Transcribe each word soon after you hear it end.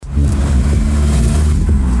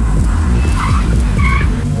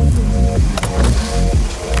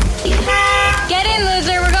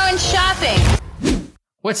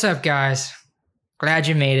What's up, guys? Glad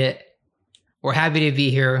you made it. We're happy to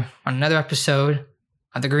be here on another episode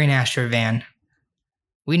of the Green Astro Van.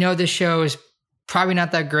 We know this show is probably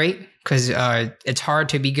not that great because it's hard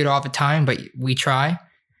to be good all the time, but we try.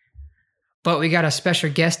 But we got a special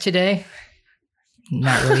guest today.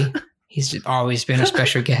 Not really. He's always been a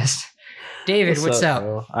special guest. David, what's up?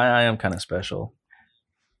 Bro? I am kind of special.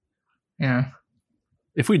 Yeah.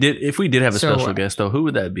 If we did have a special guest though, who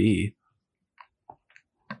would that be?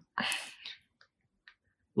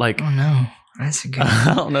 Like, oh no, that's a good one.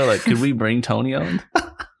 I don't know. Like, could we bring Tony on?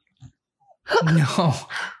 No,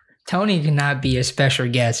 Tony cannot be a special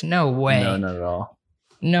guest. No way. No, not at all.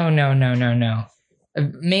 No.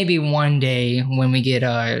 Maybe one day when we get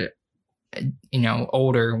older,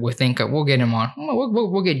 we'll get him on.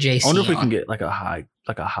 We'll get JC. I wonder if we on. can get like a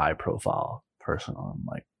high profile person on.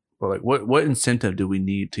 Like, or like what incentive do we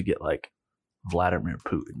need to get like Vladimir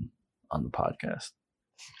Putin on the podcast?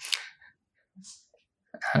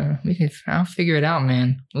 I'll figure it out,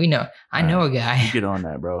 man. I know a guy. You get on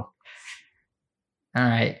that, bro. All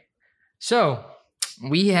right. So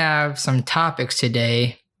we have some topics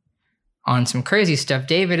today on some crazy stuff.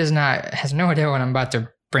 David has no idea what I'm about to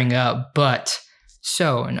bring up, but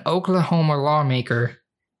so an Oklahoma lawmaker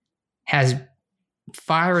has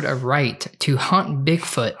fired a right to hunt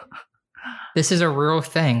Bigfoot. This is a real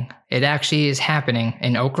thing. It actually is happening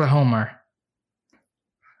in Oklahoma.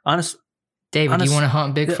 David, do you want to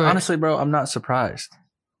hunt Bigfoot? Yeah, honestly, bro, I'm not surprised.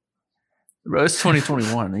 Bro, it's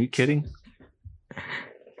 2021. Are you kidding?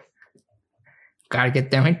 Gotta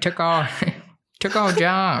get them. He took all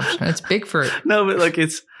jobs. That's Bigfoot. No, but like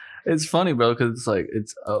it's funny, bro, because it's like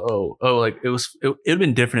like it'd have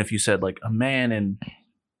been different if you said like a man in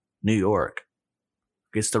New York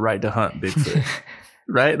gets the right to hunt Bigfoot,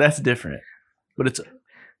 right? That's different. But it's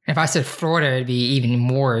if I said Florida, it'd be even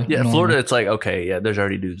more. Yeah, normal. Florida, it's like okay, yeah, there's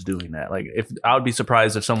already dudes doing that. Like if I would be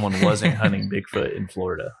surprised if someone wasn't hunting Bigfoot in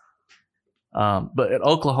Florida. But in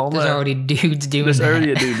Oklahoma, there's already dudes doing that. There's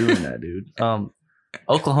already a dude doing that, dude.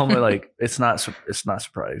 Oklahoma, like it's not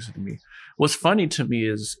surprising to me. What's funny to me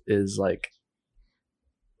is like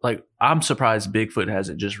I'm surprised Bigfoot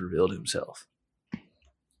hasn't just revealed himself.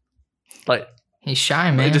 Like he's shy,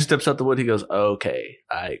 man. He just steps out the wood. He goes, "Okay,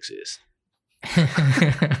 I exist."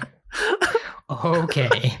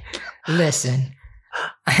 Okay, listen.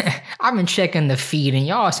 I've been checking the feed, and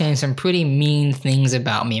y'all are saying some pretty mean things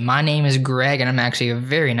about me. My name is Greg, and I'm actually a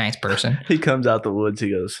very nice person. He comes out the woods.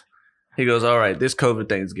 He goes, all right, this COVID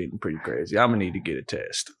thing's getting pretty crazy. I'm going to need to get a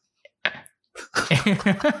test.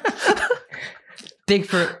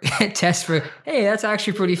 Bigfoot test for, hey, that's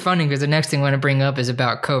actually pretty funny because the next thing I want to bring up is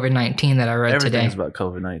about COVID-19 that I read today. Everything's about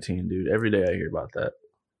COVID-19, dude. Every day I hear about that.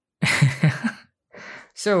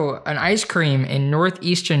 So, an ice cream in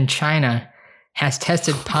northeastern China has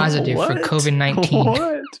tested positive for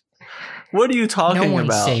COVID-19. What are you talking about? No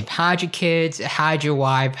one's safe. Hide your kids, hide your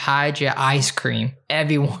wife, hide your ice cream.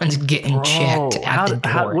 Everyone's getting checked at the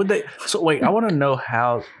door. How would they? So wait, I want to know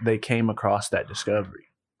how they came across that discovery.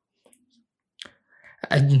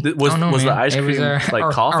 Was the ice cream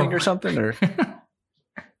like coughing or something? Or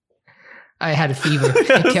I had a fever.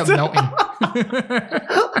 It kept melting.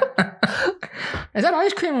 Is that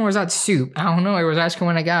ice cream or was that soup? I don't know. It was ice cream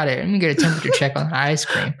when I got it. Let me get a temperature check on the ice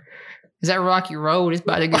cream. Is that Rocky Road? It's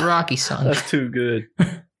about to get rocky, son. That's too good.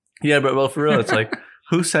 Yeah, but well, for real, it's like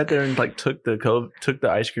who sat there and like took the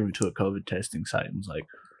ice cream to a COVID testing site and was like,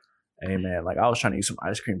 "Hey man, like I was trying to eat some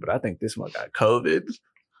ice cream, but I think this one got COVID."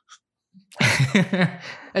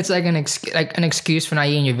 It's like an excuse for not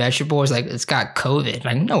eating your vegetables. Like it's got COVID.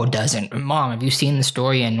 Like no, it doesn't. Mom, have you seen the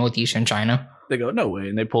story in northeastern China? They go, no way,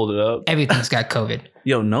 and they pulled it up. Everything's got COVID.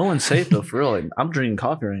 Yo, no one's safe though, for real. Like, I'm drinking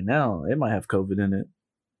coffee right now. It might have COVID in it.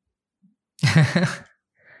 I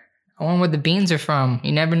wonder where the beans are from.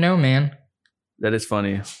 You never know, man. That is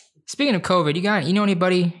funny. Speaking of COVID, you know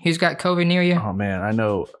anybody who's got COVID near you? Oh man, I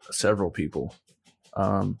know several people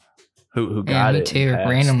who got me it. too,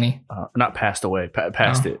 randomly. Not passed away,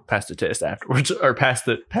 passed the test afterwards, or passed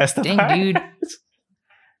the Dang, virus. dude.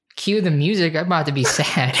 Cue the music. I'm about to be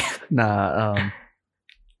sad. Nah,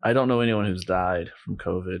 I don't know anyone who's died from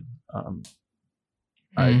COVID.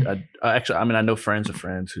 I actually, I mean, I know friends of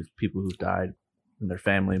friends people who've died in their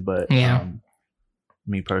family, but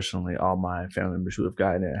me personally, all my family members who have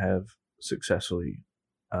gotten it have successfully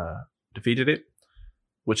defeated it,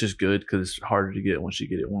 which is good because it's harder to get once you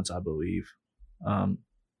get it once, I believe.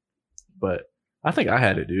 But I think I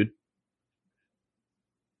had it, dude.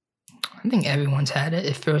 I think everyone's had it.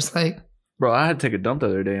 It feels like, bro, I had to take a dump the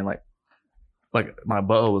other day and like my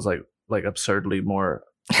butthole was like absurdly more,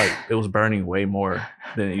 like it was burning way more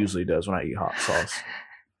than it usually does when I eat hot sauce.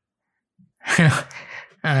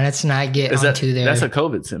 Let's not get onto there. That's a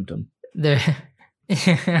COVID symptom.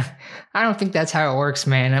 I don't think that's how it works,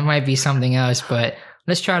 man. It might be something else, but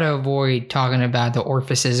let's try to avoid talking about the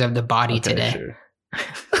orifices of the body today. Sure.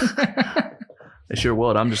 It's your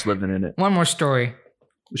world. I'm just living in it. One more story.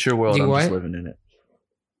 It's your world. I'm just living in it.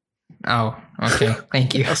 Oh, okay.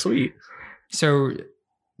 Thank you. How sweet. So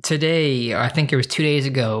today, I think it was 2 days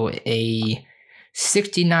ago, a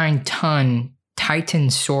 69-ton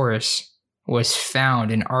Titansaurus was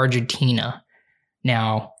found in Argentina.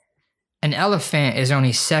 Now, an elephant is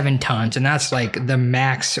only 7 tons, and that's like the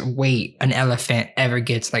max weight an elephant ever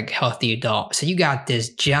gets, like healthy adult. So you got this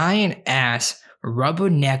giant ass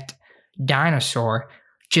rubber-necked dinosaur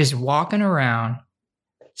just walking around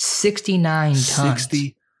 69 tons.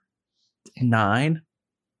 69?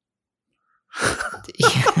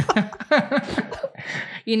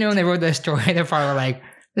 You know, when they wrote that story, they're probably like,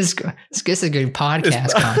 this is good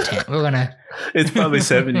podcast content. We're going to... It's probably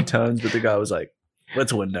 70 tons, but the guy was like,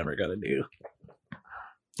 what's one number got to do?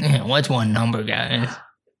 Yeah, what's one number, guys?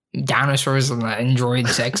 Dinosaurs enjoyed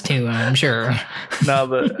sex too, I'm sure. No,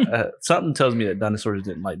 but something tells me that dinosaurs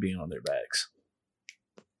didn't like being on their backs.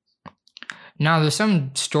 No, there's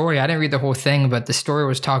some story. I didn't read the whole thing, but the story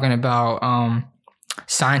was talking about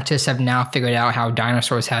scientists have now figured out how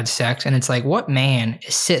dinosaurs had sex. And it's like, what man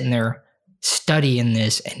is sitting there studying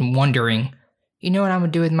this and wondering, you know what I'm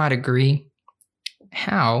going to do with my degree?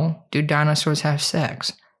 How do dinosaurs have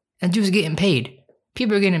sex? And dude's getting paid.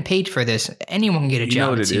 People are getting paid for this. Anyone can get a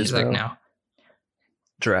job, it seems like now.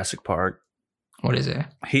 Jurassic Park. What is it?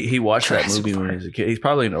 He watched that movie when he was a kid. He's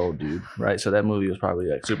probably an old dude, right? So that movie was probably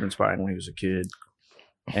like super inspiring when he was a kid.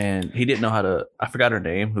 And he didn't know how to, I forgot her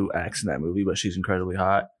name, who acts in that movie, but she's incredibly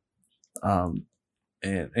hot. And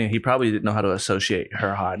he probably didn't know how to associate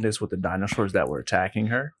her hotness with the dinosaurs that were attacking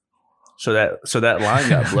her. So that line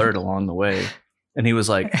got blurred along the way. And he was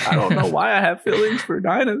like, I don't know why I have feelings for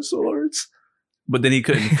dinosaurs. But then he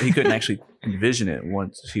couldn't actually envision it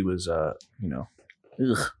once he was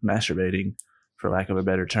masturbating, for lack of a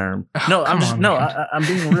better term. No, I'm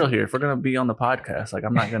being real here. If we're gonna be on the podcast, like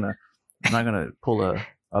I'm not gonna pull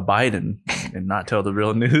a Biden and not tell the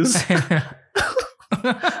real news. but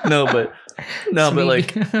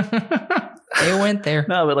like it went there.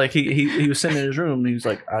 No, but like he was sitting in his room and he was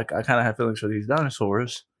like, I kind of have feelings for these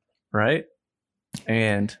dinosaurs, right?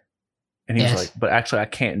 And he was like, but actually I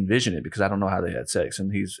can't envision it because I don't know how they had sex,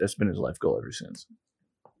 and that's been his life goal ever since.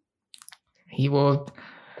 He will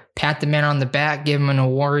pat the man on the back, give him an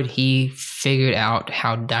award. He figured out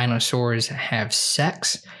how dinosaurs have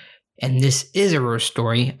sex. And this is a real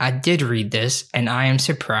story. I did read this, and I am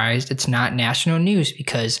surprised it's not national news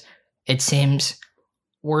because it seems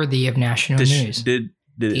worthy of national news. Did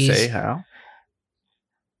it say how?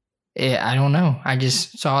 I don't know. I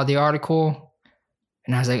just saw the article,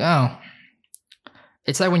 and I was like, oh.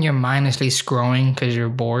 It's like when you're mindlessly scrolling because you're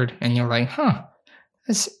bored, and you're like, huh,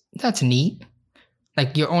 that's neat.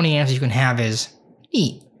 Like, your only answer you can have is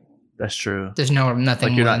neat. That's true. There's nothing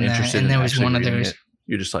like you're not interested that. And in there was one of those.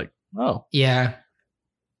 You're just like, oh. Yeah.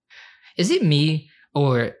 Is it me,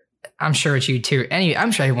 or I'm sure it's you too? Anyway,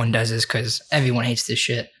 I'm sure everyone does this because everyone hates this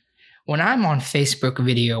shit. When I'm on Facebook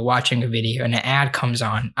video, watching a video, and an ad comes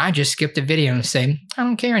on, I just skip the video and say, I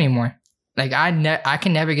don't care anymore. Like, I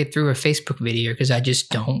can never get through a Facebook video because I just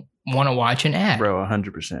don't want to watch an ad. Bro,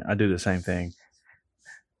 100%. I do the same thing.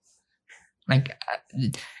 Like,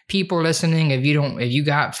 people listening, if you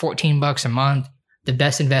got $14 a month, the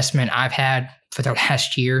best investment I've had for the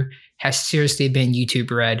last year has seriously been YouTube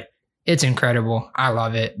Red. It's incredible. I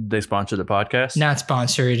love it. They sponsor the podcast? Not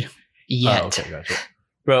sponsored yet. Oh, okay, gotcha.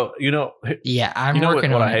 Bro, yeah, I'm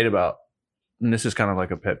working on what I hate about, and this is kind of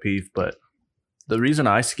like a pet peeve, but the reason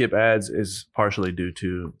I skip ads is partially due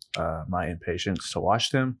to my impatience to watch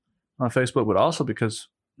them on Facebook, but also because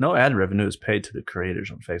no ad revenue is paid to the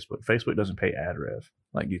creators on Facebook. Facebook doesn't pay ad rev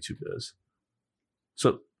like YouTube does.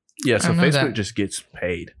 So Facebook just gets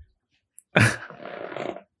paid.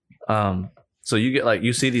 So you get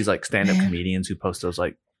you see these stand-up comedians who post those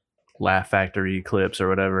Laugh Factory clips or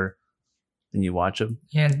whatever, and you watch them.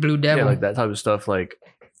 Yeah, Blue Devil. Yeah, that type of stuff.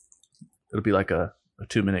 It'll be like a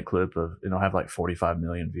 2-minute clip of, it'll have 45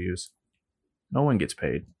 million views. No one gets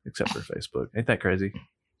paid except for Facebook. Ain't that crazy?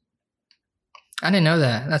 I didn't know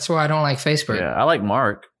that. That's why I don't like Facebook. Yeah, I like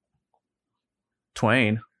Mark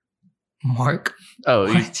Twain. Mark? Oh,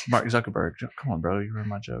 Mark Zuckerberg. Come on, bro. You ruined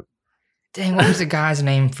my joke. Dang, what was the guy's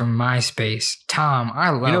name from MySpace? Tom. I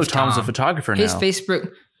love Tom. Tom's a photographer now. His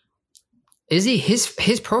Facebook... Is he?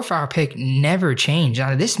 His profile pic never changed.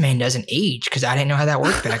 Now, this man doesn't age because I didn't know how that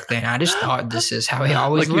worked back then. I just thought this is how he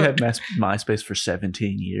always looked. You had MySpace for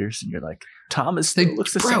 17 years and you're like, Tom is still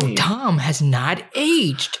looks the same. Bro, Tom has not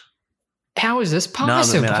aged. How is this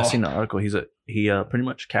possible? No, man, I seen the article. He pretty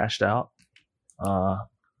much cashed out.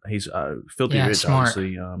 He's filthy rich, smart.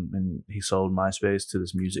 obviously. And he sold MySpace to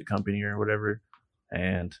this music company or whatever.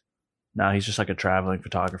 And now he's just like a traveling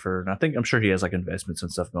photographer. And I'm sure he has like investments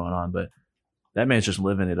and stuff going on, but that man's just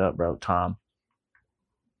living it up, bro. Tom.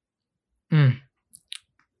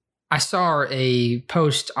 I saw a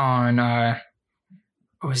post on,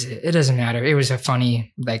 what was it? It doesn't matter. It was a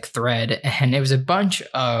funny like thread, and it was a bunch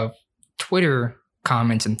of Twitter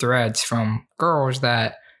comments and threads from girls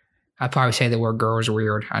that, I probably say the word girls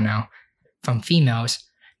weird, I know, from females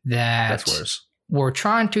that That's worse. were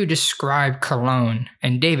trying to describe cologne.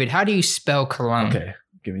 And David, how do you spell cologne? Okay,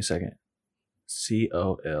 give me a second.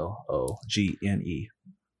 COLOGNE.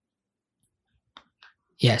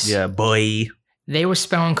 Yes. Yeah, boy. They were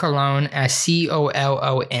spelling cologne as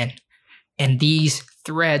COLON. And these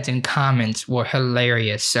threads and comments were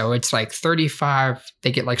hilarious. So it's like 35,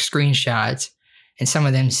 they get like screenshots. And some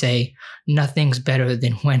of them say, nothing's better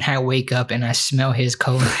than when I wake up and I smell his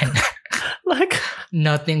colon. Like,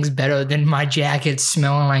 nothing's better than my jacket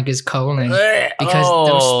smelling like his colon. Because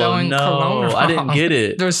they're spelling cologne wrong. I didn't get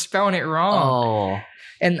it. They're spelling it wrong. Oh.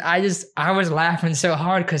 And I was laughing so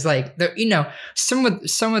hard because like, some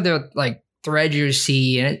of the like threads you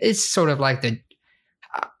see, and it's sort of like the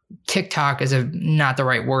TikTok is not the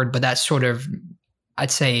right word, but that's sort of,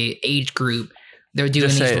 I'd say, age group. They're doing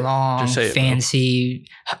these long, fancy,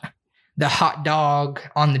 the hot dog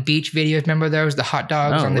on the beach videos. Remember those? The hot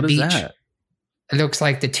dogs on the beach. That? It looks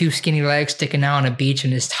like the two skinny legs sticking out on a beach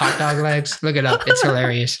and his hot dog legs. Look it up. It's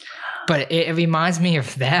hilarious. But it reminds me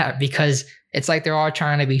of that because it's like they're all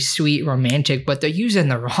trying to be sweet, romantic, but they're using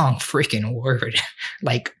the wrong freaking word.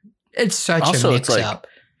 Like, it's such a mix-up.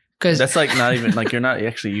 Because that's like not even, like, you're not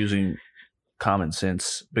actually using common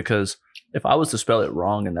sense, because if I was to spell it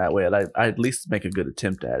wrong in that way, I'd at least make a good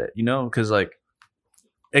attempt at it, because like,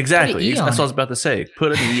 exactly, that's what I was about to say.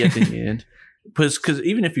 Put an E at the end, because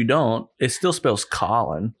even if you don't, it still spells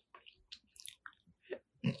Colin.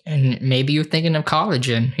 And maybe you're thinking of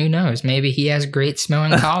collagen. Who knows? Maybe he has great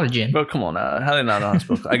smelling collagen. Bro, come on now. How do they not know how to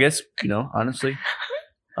spell? I guess, honestly.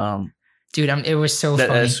 Dude, it was so funny.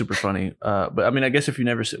 That is super funny. But I mean, I guess if you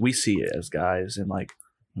never we see it as guys, and like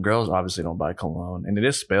girls obviously don't buy cologne, and it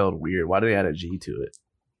is spelled weird. Why do they add a G to it?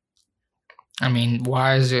 I mean,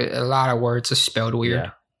 why is it a lot of words are spelled weird?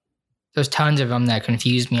 Yeah. There's tons of them that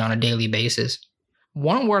confuse me on a daily basis.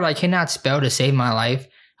 One word I cannot spell to save my life.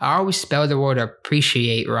 I always spell the word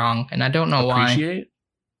appreciate wrong, and I don't know why.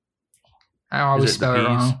 I always spell it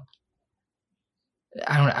wrong.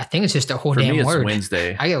 I think it's just a whole damn word. For me, it's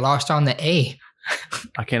Wednesday. I get lost on the A.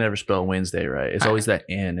 I can't ever spell Wednesday right. It's always that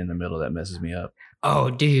N in the middle that messes me up. Oh,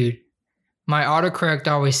 dude. My autocorrect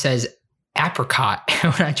always says apricot.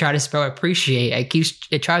 When I try to spell appreciate,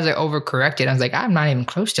 it tries to overcorrect it. I was like, I'm not even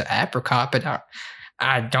close to apricot, but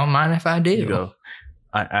I don't mind if I do. You go,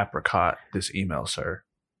 I apricot this email, sir.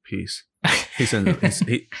 Peace. He sends.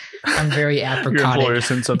 I'm very apricotted. Your employer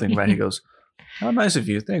sends something back. He goes, "How nice of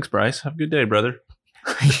you. Thanks, Bryce. Have a good day, brother."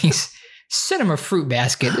 Send him a fruit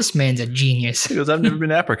basket. This man's a genius. He goes, "I've never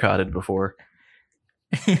been apricotted before."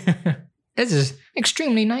 This is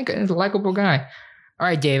extremely nice. He's a likable guy. All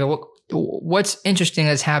right, David. What's interesting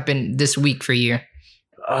that's happened this week for you?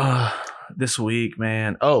 This week,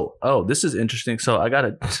 man. Oh, this is interesting. So I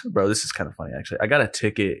got bro. This is kind of funny actually. I got a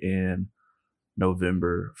ticket in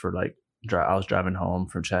November for like I was driving home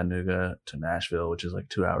from Chattanooga to Nashville, which is like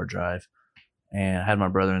 2-hour drive, and I had my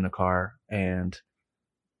brother in the car, and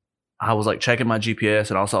I was like checking my GPS,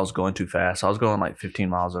 and also I was going too fast. So I was going like 15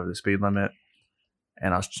 miles over the speed limit,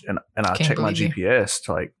 and I checked my GPS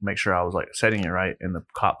to like make sure I was like setting it right, and the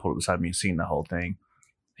cop pulled up beside me and seen the whole thing.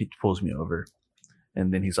 He pulls me over,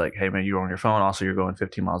 and then he's like, "Hey man, you're on your phone. Also, you're going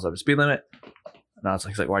 15 miles over the speed limit." And I was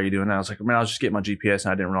like, he's like, "Why are you doing that?" I was like, "Man, I was just getting my GPS,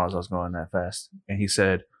 and I didn't realize I was going that fast." And he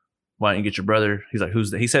said, "Why don't you get your brother?" He's like,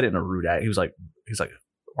 "Who's that?" He said it in a rude act. He was like,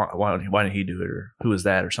 why didn't he do it, or who is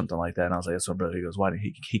that, or something like that? And I was like, "That's my brother." He goes, "Why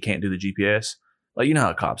didn't he can't do the GPS?" Like, you know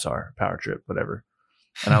how cops are, power trip, whatever.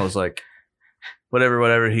 And I was like,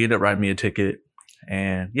 whatever. He ended up writing me a ticket,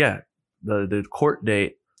 and yeah, the court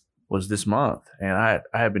date was this month, and I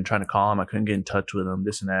had been trying to call him. I couldn't get in touch with him,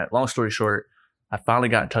 this and that. Long story short, I finally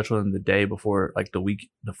got in touch with him the day before, like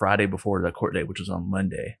the Friday before the court date, which was on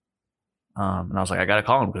Monday. And I was like, I got to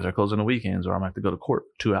call him because they're closing the weekends, or I'm going to have to go to court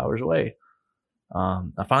 2 hours away.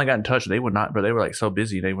 I finally got in touch. They would not, but they were like so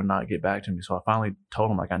busy, they would not get back to me. So I finally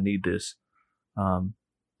told him, like, I need this. And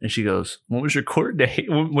she goes, "When was your court date?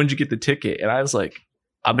 When did you get the ticket?" And I was like,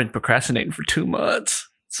 "I've been procrastinating for 2 months."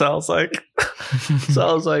 So I was like,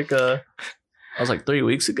 I was like, 3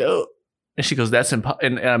 weeks ago? And she goes, that's impossible.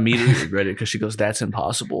 And I immediately regretted it because she goes, that's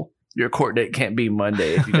impossible. Your court date can't be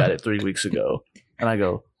Monday if you got it 3 weeks ago. And I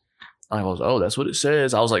goes, oh, that's what it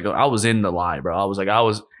says. I was like, I was in the lie, bro.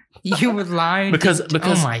 You were lying? Because oh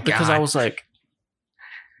my God. Because I was like,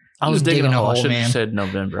 I was digging a hole. I should have said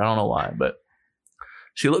November. I don't know why, but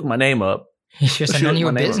she looked my name up. She said, none of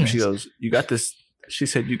your business. She goes, you got this. She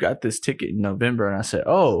said, you got this ticket in November. And I said,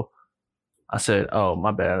 oh,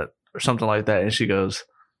 my bad. Or something like that. And she goes,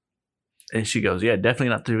 yeah, definitely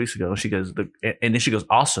not 3 weeks ago. And she goes, and then she goes,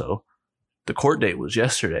 also, the court date was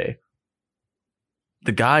yesterday.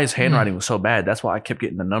 The guy's handwriting was so bad. That's why I kept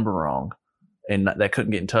getting the number wrong. And I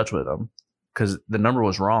couldn't get in touch with him because the number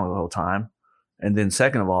was wrong the whole time. And then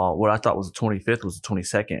second of all, what I thought was the 25th was the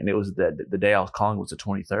 22nd. And it was the day I was calling was the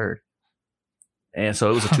 23rd. And so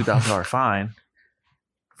it was a $2,000 fine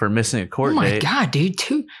for missing a court date. Oh my God, dude.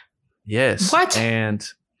 Yes. What? And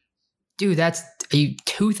dude, that's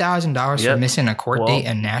 $2,000 for missing a court date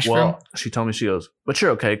in Nashville? Well, she told me, she goes, but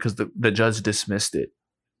you're okay because the judge dismissed it.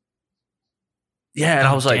 Yeah. And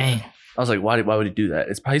I was like, why would he do that?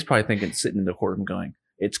 He's probably thinking, sitting in the courtroom going,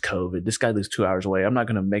 it's COVID. This guy lives 2 hours away. I'm not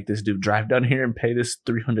going to make this dude drive down here and pay this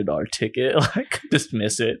 $300 ticket. Like,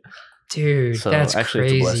 dismiss it. Dude, so that's actually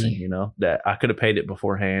crazy. It's a blessing, that I could have paid it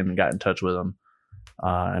beforehand and got in touch with him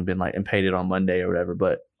and been like, and paid it on Monday or whatever.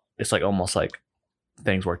 But it's like almost like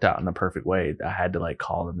things worked out in a perfect way. I had to like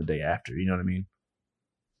call them the day after. You know what I mean?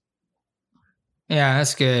 Yeah,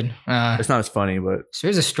 that's good. It's not as funny, but so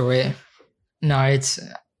here's a story. No, it's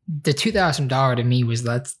the $2,000 to me was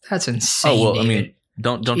that's insane. Oh well, David. I mean,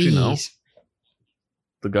 don't you know?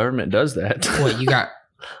 The government does that. What you got?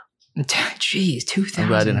 Jeez, $2,000. I'm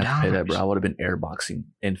glad I didn't have to pay that, bro. I would have been airboxing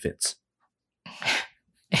infants.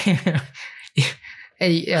 Hey,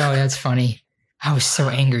 oh, that's funny. I was so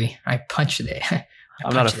angry. I punched it.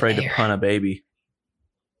 I'm not afraid to punt a baby.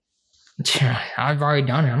 I've already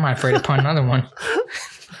done it. I'm not afraid to punt another one.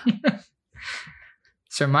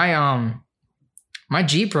 So my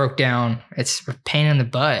Jeep broke down. It's a pain in the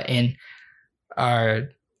butt, and our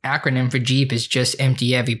acronym for Jeep is just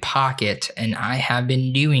empty every pocket, and I have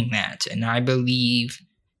been doing that, and I believe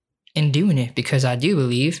in doing it because I do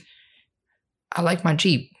believe I like my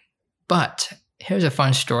Jeep. But here's a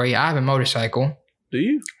fun story. I have a motorcycle. Do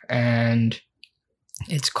you? And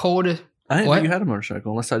it's cold. I didn't know you had a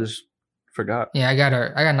motorcycle unless I just forgot. Yeah, I got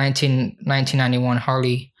 1991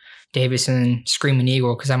 Harley Davidson Screaming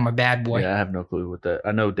Eagle because I'm a bad boy. Yeah, I have no clue what that.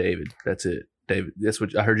 I know David. That's it. David. That's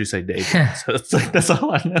what I heard you say, David. So it's like that's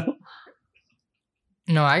all I know.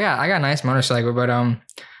 No, I got a nice motorcycle, but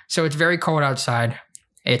so it's very cold outside.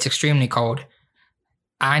 It's extremely cold.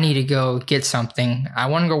 I need to go get something. I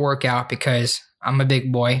want to go work out because I'm a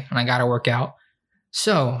big boy and I got to work out.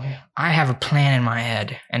 So I have a plan in my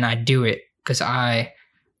head and I do it because I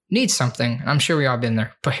need something. I'm sure we all been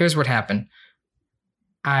there. But here's what happened.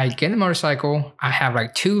 I get in the motorcycle. I have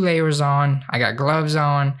like 2 layers on. I got gloves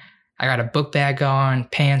on. I got a book bag on,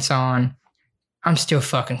 pants on. I'm still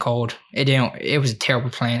fucking cold. It was a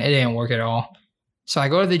terrible plan. It didn't work at all. So I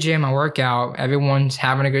go to the gym, I work out. Everyone's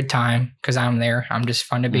having a good time because I'm there. I'm just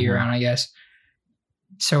fun to be around, I guess.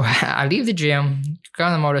 So I leave the gym, go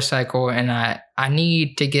on the motorcycle, and I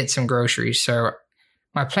need to get some groceries. So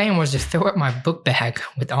my plan was to fill up my book bag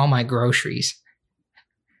with all my groceries.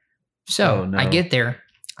 So I get there.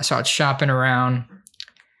 I start shopping around,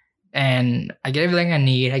 and I get everything I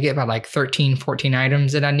need. I get about like 13, 14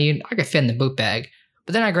 items that I need. I could fit in the book bag.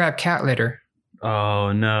 But then I grab cat litter.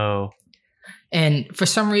 Oh, no. And for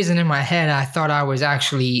some reason in my head, I thought I was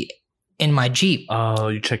actually in my Jeep. Oh,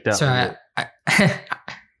 you checked out. So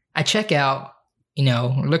I check out,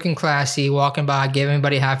 looking classy, walking by, give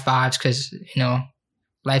everybody high fives because,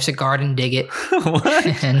 life's a garden, dig it.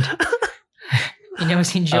 What? And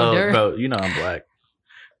seen Joe Dirt? Bro, I'm black.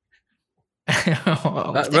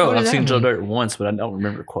 Bro, I've seen Joe Dirt once, but I don't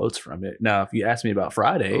remember quotes from it. Now, if you ask me about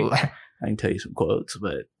Friday, I can tell you some quotes,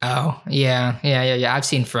 but... Oh, yeah. I've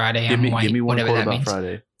seen Friday. Give me one quote about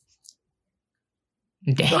Friday.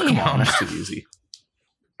 Damn. Oh, come on, that's too easy.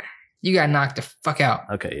 You got knocked the fuck out.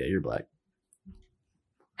 Okay, yeah, you're black.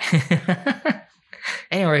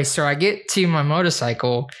 Anyway, so I get to my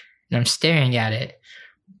motorcycle, and I'm staring at it,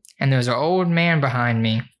 and there's an old man behind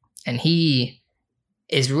me, and he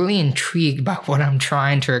is really intrigued by what I'm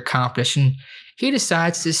trying to accomplish, and he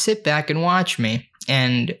decides to sit back and watch me,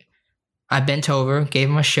 and I bent over, gave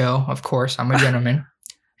him a show. Of course, I'm a gentleman.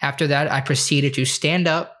 After that, I proceeded to stand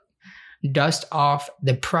up, dust off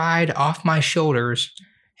the pride off my shoulders,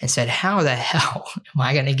 and said, how the hell am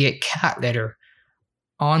I going to get cat litter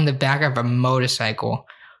on the back of a motorcycle?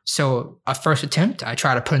 So a first attempt, I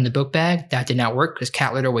tried to put in the book bag. That did not work because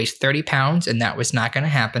cat litter weighs 30 pounds and that was not going to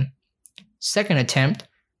happen. Second attempt,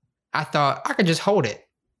 I thought I could just hold it.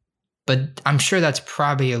 But I'm sure that's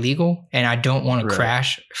probably illegal and I don't want to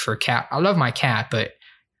crash for cat. I love my cat, but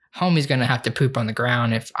homie's going to have to poop on the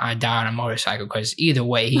ground if I die on a motorcycle because either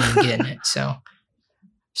way he ain't getting it. So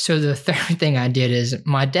the third thing I did is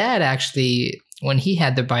my dad actually, when he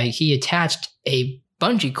had the bike, he attached a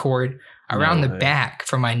bungee cord around the back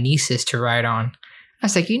for my nieces to ride on. I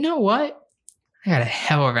was like, you know what? I got a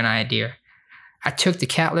hell of an idea. I took the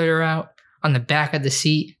cat litter out on the back of the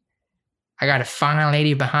seat. I got a fine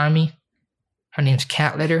lady behind me. Her name's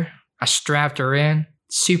Cat Litter. I strapped her in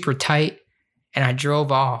super tight and I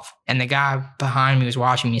drove off. And the guy behind me was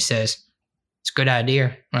watching me says, it's a good idea.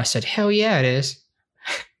 And I said, hell yeah, it is.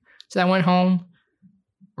 So I went home,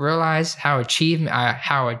 realized how achieved I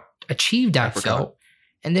felt.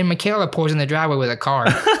 And then Michaela pulls in the driveway with a car.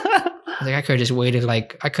 I was like, I could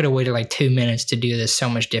have waited like 2 minutes to do this so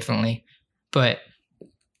much differently. But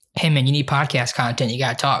hey man, you need podcast content. You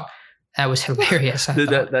got to talk. That was hilarious. Dude,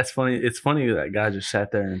 that's funny. It's funny that guy just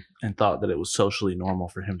sat there and thought that it was socially normal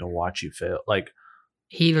for him to watch you fail. Like,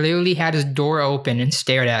 he literally had his door open and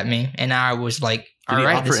stared at me, and I was like, "All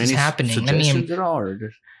right, this is happening." At all, or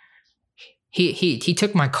just... He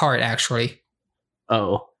took my cart actually.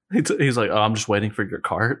 Oh, he's like, "Oh, I'm just waiting for your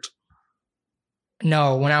cart."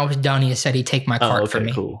 No, when I was done, he said he'd take my cart for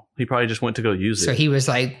me. Cool. He probably just went to go use it. So he was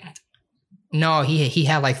like. No, he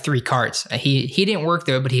had like 3 carts. He didn't work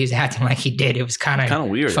there, but he was acting like he did. It was kind of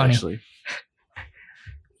weird, funny. Actually.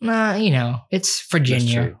 Nah, it's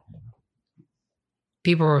Virginia.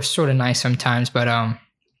 People are sort of nice sometimes, but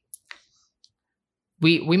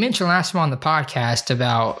we mentioned last time on the podcast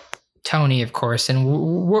about Tony, of course, and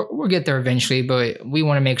we'll get there eventually. But we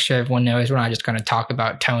want to make sure everyone knows we're not just going to talk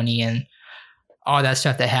about Tony and all that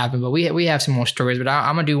stuff that happened. But we have some more stories. But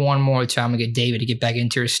I'm gonna do one more, so I'm gonna get David to get back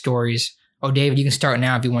into his stories. Oh, David, you can start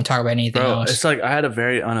now if you want to talk about anything else. It's like I had a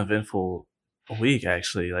very uneventful week,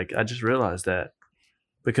 actually. Like, I just realized that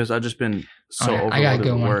because I've just been so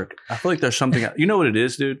overloaded with work. I feel like there's something... You know what it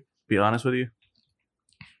is, dude? Be honest with you.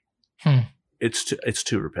 It's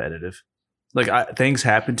too repetitive. Like, things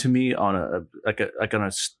happen to me on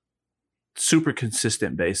a super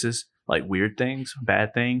consistent basis. Like, weird things,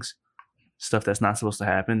 bad things, stuff that's not supposed to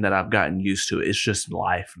happen that I've gotten used to. It's just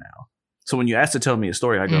life now. So when you ask to tell me a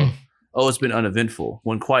story, I go... Oh, it's been uneventful.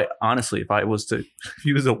 When quite honestly, if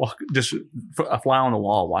you was to walk, just a fly on the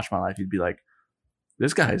wall, watch my life, you'd be like,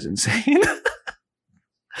 this guy is insane.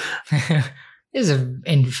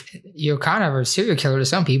 You're kind of a serial killer to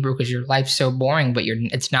some people because your life's so boring, but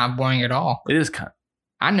it's not boring at all. It is kind of.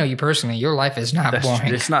 I know you personally. Your life is not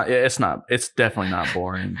boring. It's not. It's not. It's definitely not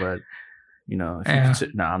boring. But if you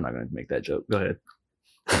consider, I'm not going to make that joke. Go ahead.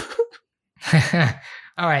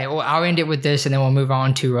 All right, well, I'll end it with this, and then we'll move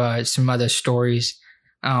on to some other stories.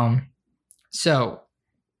 So,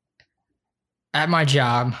 at my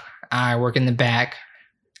job, I work in the back.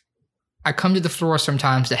 I come to the floor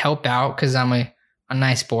sometimes to help out because I'm a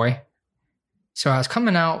nice boy. So I was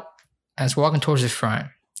coming out, I was walking towards the front,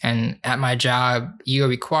 and at my job, you're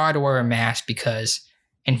required to wear a mask because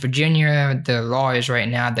in Virginia, the law is right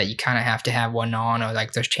now that you kind of have to have one on, or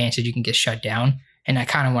like there's chances you can get shut down. And I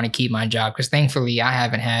kind of want to keep my job because thankfully I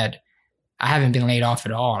haven't been laid off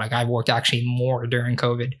at all. Like I've worked actually more during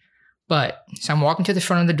COVID. But so I'm walking to the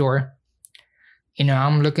front of the door.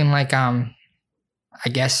 I'm looking like I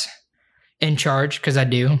guess in charge because I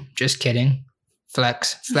do. Just kidding.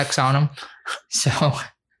 Flex on him. So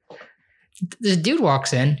this dude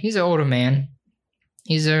walks in. He's an older man.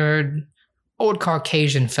 He's an old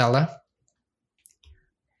Caucasian fella.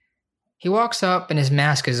 He walks up and his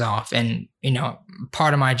mask is off. And,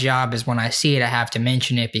 part of my job is when I see it, I have to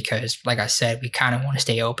mention it because, like I said, we kind of want to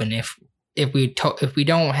stay open. If we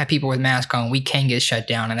don't have people with masks on, we can get shut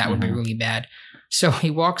down and that would be really bad. So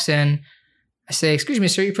he walks in. I say, excuse me,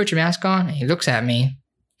 sir, you put your mask on? And he looks at me,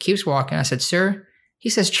 keeps walking. I said, sir? He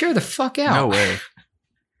says, cheer the fuck out. No way.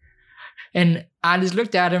 And I just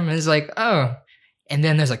looked at him and was like, oh. And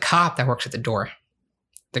then there's a cop that works at the door.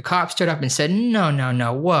 The cop stood up and said, no,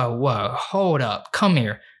 whoa, hold up, come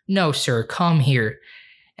here. No, sir, come here.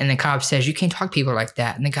 And the cop says, you can't talk to people like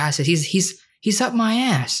that. And the guy says, he's up my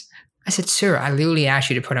ass. I said, sir, I literally asked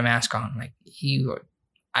you to put a mask on. Like,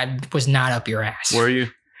 I was not up your ass. Were you?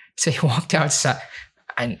 So he walked outside.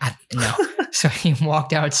 No. So he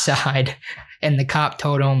walked outside and the cop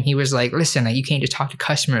told him, he was like, listen, you can't just talk to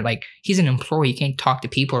customer. Like, he's an employee. You can't talk to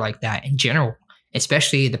people like that in general.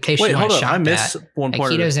 Especially the place you want to shop at. I missed one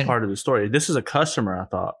part of the story. This is a customer, I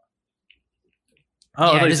thought.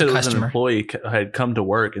 Oh, I thought you said it was customer. an employee had come to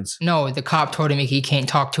work and. No, the cop told him he can't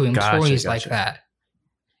talk to employees like that.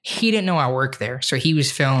 He didn't know I worked there, so he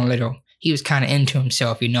was feeling a little. He was kind of into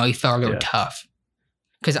himself, you know. He felt a little tough.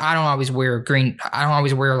 Because I don't always wear I don't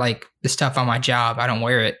always wear like the stuff on my job. I don't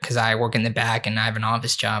wear it because I work in the back and I have an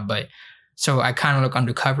office job. But so I kind of look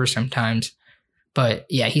undercover sometimes. But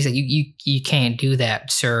yeah, he said, you can't do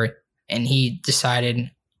that, sir. And he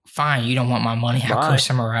decided, fine, you don't want my money. I'll go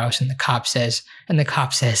somewhere else. And the cop says,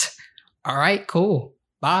 all right, cool,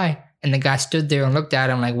 bye. And the guy stood there and looked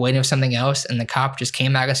at him like waiting for something else. And the cop just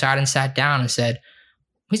came back inside and sat down and said,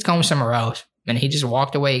 he's going somewhere else. And he just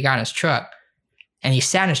walked away. He got in his truck. And he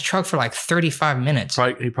sat in his truck for like 35 minutes.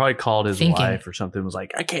 He probably called his wife or something. Was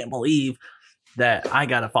like, I can't believe that I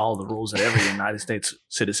got to follow the rules that every United States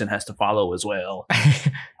citizen has to follow as well.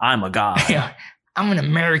 I'm a god. Yeah, I'm an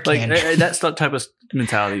American. Like that type of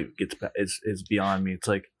mentality is beyond me. It's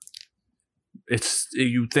like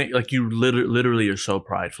you think like you literally are so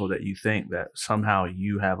prideful that you think that somehow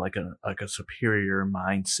you have like a superior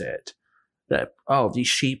mindset that these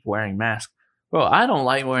sheep wearing masks. Bro, I don't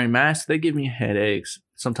like wearing masks. They give me headaches.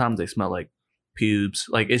 Sometimes they smell like pubes.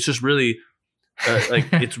 Like it's just really,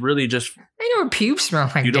 it's really just. I know what pubes smell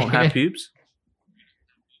like. You don't have pubes?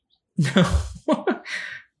 No.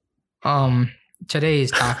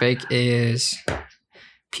 Today's topic is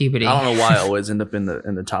puberty. I don't know why I always end up in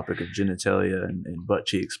the topic of genitalia and butt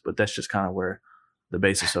cheeks, but that's just kind of where the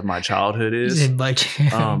basis of my childhood is. Butt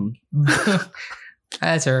cheeks.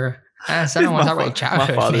 That's her. I don't want to talk about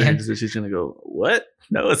childhood. My father she's gonna go, what?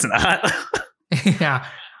 No, it's not. Yeah,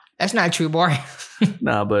 that's not true, boy.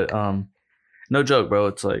 Nah, but no joke, bro.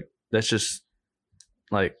 It's like that's just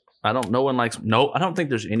like I don't think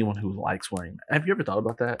there's anyone who likes wearing. Have you ever thought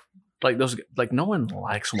about that? Like no one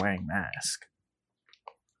likes wearing masks.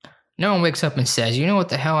 No one wakes up and says, "You know what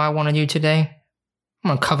the hell I want to do today? I'm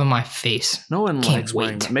gonna cover my face." No one likes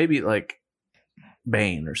wearing. Maybe like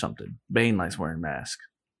Bane or something. Bane likes wearing masks.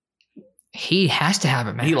 He has to have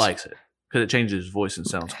a mask. He likes it because it changes his voice and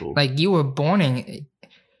sounds cool. Like I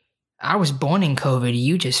was born in COVID.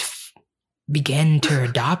 You just began to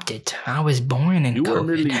adopt it. I was born in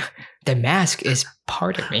COVID. The mask is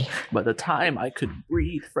part of me. By the time I could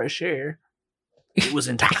breathe fresh air, it was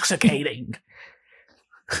intoxicating.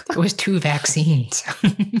 It was 2 vaccines.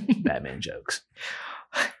 Batman jokes.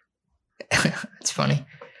 That's funny.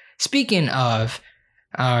 Speaking of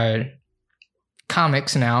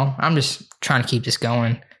comics now, I'm just trying to keep this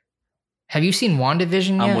going. Have you seen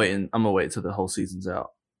WandaVision yet? I'm waiting. I'm gonna wait till the whole season's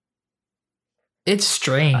out. It's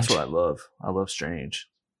strange. That's what I love. I love strange.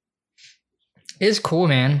 It's cool,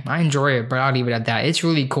 man. I enjoy it, but I'll leave it at that. It's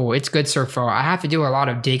really cool. It's good so far. I have to do a lot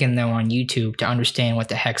of digging though on YouTube to understand what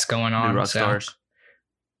the heck's going on. New rock stars.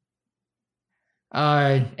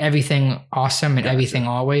 Everything awesome and everything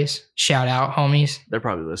always. Shout out, homies. They're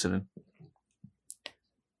probably listening.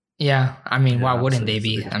 Yeah, I mean, why wouldn't they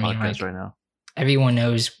be? I mean, like, right now, everyone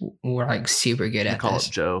knows we're like super good at call this.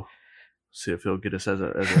 Up Joe, see if he'll get us as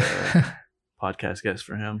a podcast guest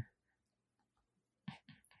for him.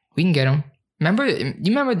 We can get him. You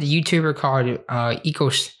remember the YouTuber called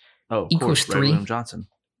Ecos 3? William Johnson.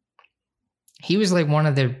 He was like one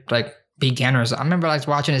of the like beginners. I remember like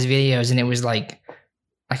watching his videos and it was like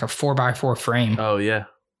a 4x4 frame. Oh yeah.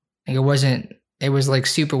 Like it was like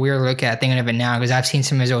super weird to look at thinking of it now because I've seen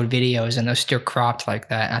some of his old videos and they're still cropped like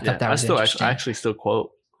that. I thought that was interesting. I actually still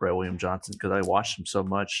quote Ray William Johnson because I watched him so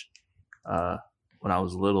much when I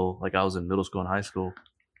was little. Like I was in middle school and high school.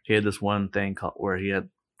 He had this one thing where he had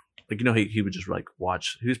like, you know, he would just like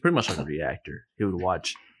watch. He was pretty much like a reactor. He would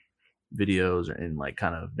watch videos and like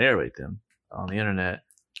kind of narrate them on the internet,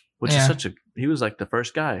 which is he was like the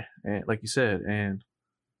first guy, and like you said, and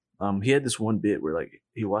he had this one bit where like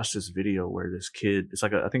he watched this video where this kid, it's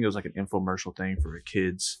like I think it was like an infomercial thing for a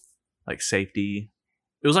kid's like safety.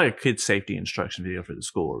 It was like a kid's safety instruction video for the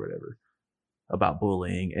school or whatever about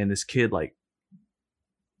bullying, and this kid like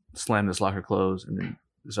slammed his locker closed, and then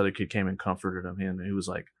this other kid came and comforted him, and he was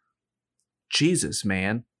like, "Jesus,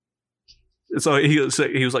 man." So he was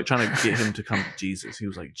like trying to get him to come to Jesus. He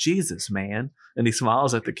was like, "Jesus, man," and he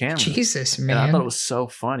smiles at the camera. Jesus, man. And I thought it was so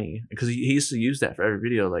funny because he used to use that for every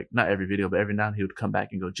video, like not every video, but every now and then he would come back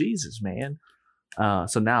and go, "Jesus, man."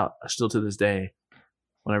 So now, still to this day,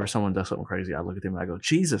 whenever someone does something crazy, I look at them and I go,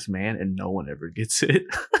 "Jesus, man," and no one ever gets it.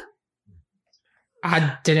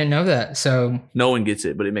 I didn't know that, so no one gets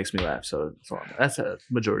it, but it makes me laugh. So that's a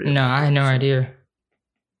majority. No, I had no idea.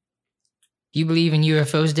 You believe in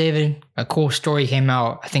UFOs, David? A cool story came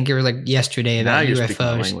out. I think it was like yesterday about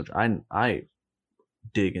UFOs. Language. I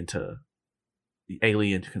dig into the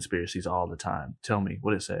alien conspiracies all the time. Tell me,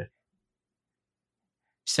 what did it say?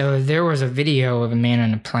 So there was a video of a man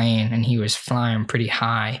on a plane, and he was flying pretty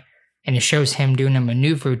high, and it shows him doing a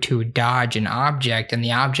maneuver to dodge an object, and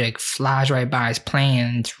the object flies right by his plane,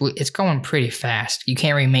 and it's going pretty fast. You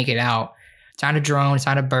can't really make it out. It's not a drone, it's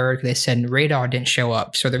not a bird. They said radar didn't show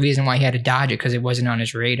up, so the reason why he had to dodge it because it wasn't on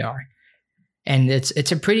his radar. And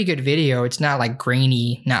it's a pretty good video. It's not like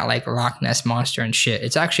grainy, not like Loch Ness Monster and shit.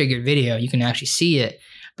 It's actually a good video. You can actually see it.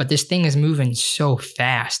 But this thing is moving so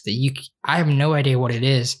fast that I have no idea what it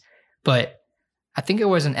is. But I think it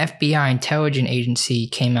was an FBI intelligence agency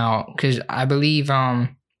came out because I believe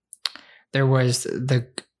there was the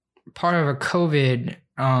part of a COVID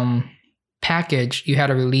package. You had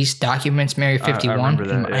to release documents, Area 51,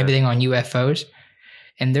 and everything on UFOs.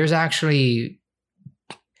 And there's actually,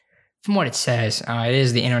 from what it says, it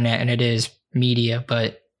is the internet and it is media,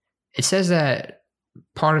 but it says that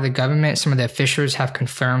part of the government, some of the officials have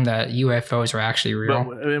confirmed that UFOs are actually real.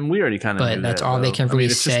 But, I mean, we already kind of knew that's that, all they can really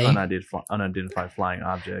say. Just unidentified flying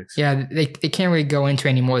objects. Yeah, they can't really go into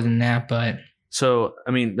any more than that, but... So,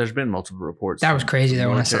 I mean, there's been multiple reports. That was crazy, though,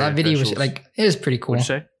 when I saw that video. Was like, it was pretty cool. What'd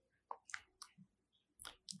you say?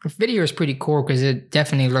 The video is pretty cool because it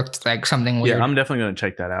definitely looked like something weird. Yeah, I'm definitely going to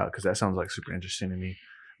check that out because that sounds like super interesting to me.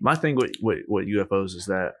 My thing with UFOs is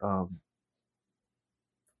that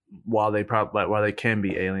while they can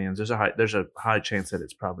be aliens, there's a high chance that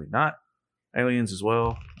it's probably not aliens as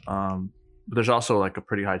well. But there's also like a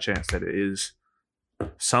pretty high chance that it is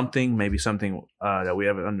something that we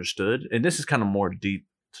haven't understood. And this is kind of more deep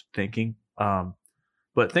thinking.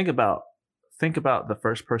 But think about the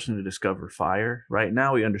first person to discover fire. Right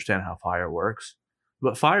now we understand how fire works,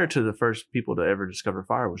 but fire to the first people to ever discover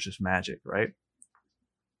fire was just magic, right?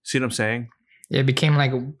 See what I'm saying? It became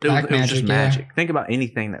like black magic. It was just magic. Think about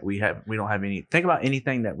anything that we don't have any. Think about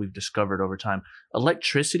anything that we've discovered over time.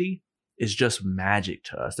 Electricity is just magic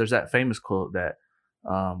to us. There's that famous quote that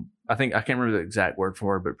I can't remember the exact word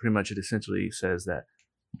for it, but pretty much it essentially says that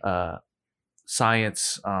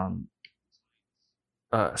science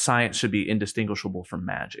should be indistinguishable from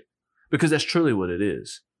magic, because that's truly what it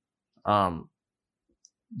is.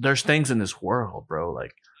 There's things in this world, bro,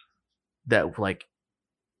 like that, like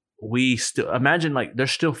we still imagine, like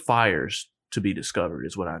there's still fires to be discovered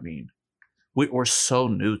is what I mean. We're so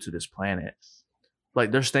new to this planet.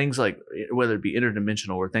 Like there's things like, whether it be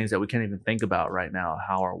interdimensional or things that we can't even think about right now,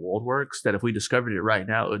 how our world works, that if we discovered it right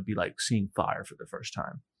now, it would be like seeing fire for the first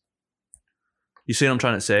time. You see what I'm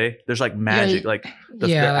trying to say? There's like magic, like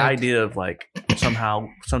the idea of like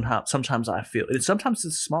sometimes I feel it. Sometimes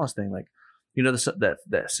it's the smallest thing, like, you know,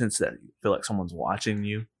 that sense that you feel like someone's watching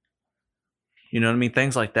you. You know what I mean?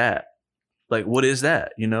 Things like that. Like, what is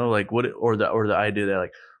that? You know, like what, or the idea that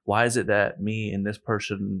like, why is it that me and this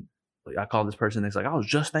person, like I call this person, it's like, I was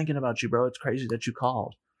just thinking about you, bro. It's crazy that you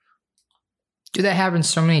called. Dude, that happens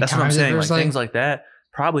so many times. That's what I'm saying. Like things like that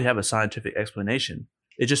probably have a scientific explanation.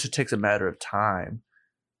 It takes a matter of time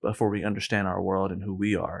before we understand our world and who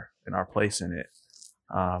we are and our place in it.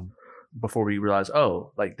 Before we realize,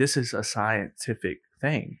 oh, like this is a scientific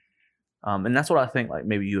thing. And that's what I think like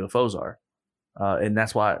maybe UFOs are. And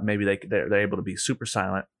that's why maybe they're able to be super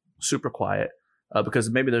silent, super quiet, because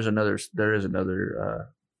maybe there is another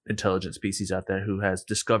intelligent species out there who has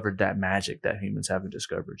discovered that magic that humans haven't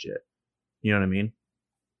discovered yet. You know what I mean?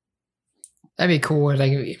 That'd be cool.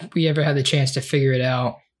 Like if we ever had the chance to figure it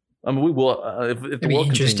out. I mean, we will. If the world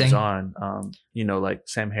continues on, you know, like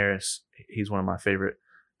Sam Harris, he's one of my favorite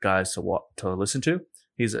guys to listen to.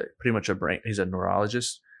 He's he's a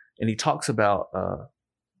neurologist, and he talks about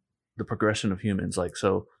the progression of humans. Like,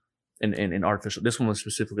 so in artificial, this one was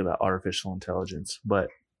specifically about artificial intelligence. But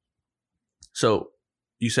so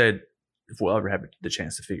you said if we'll ever have the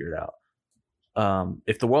chance to figure it out,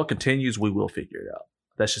 if the world continues, we will figure it out.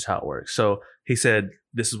 That's just how it works. So he said,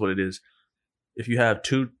 this is what it is. If you have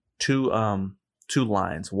two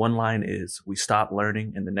lines, one line is we stop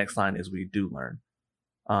learning, and the next line is we do learn.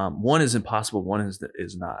 One is impossible, one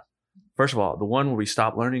is not. First of all, the one where we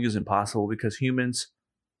stop learning is impossible because humans,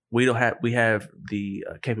 we have the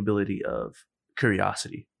capability of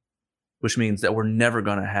curiosity, which means that we're never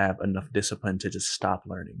going to have enough discipline to just stop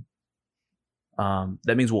learning.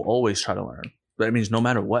 That means we'll always try to learn. That means no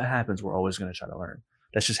matter what happens, we're always going to try to learn.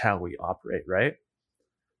 That's just how we operate, right?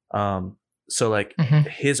 So like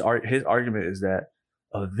his argument is that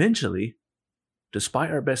eventually,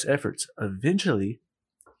 despite our best efforts, eventually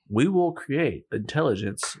we will create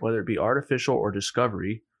intelligence, whether it be artificial or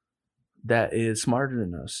discovery, that is smarter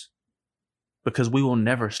than us, because we will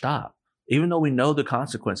never stop. Even though we know the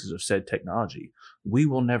consequences of said technology, we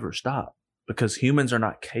will never stop because humans are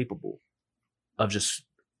not capable of just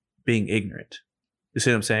being ignorant. You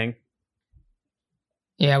see what I'm saying?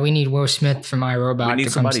 Yeah, we need Will Smith from iRobot. We need to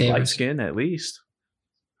come somebody save light us. skinned at least.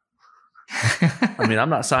 I mean,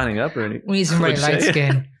 I'm not signing up or anything. We need somebody light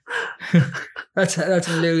skinned. That's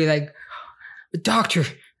literally like, doctor,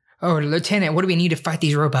 lieutenant, what do we need to fight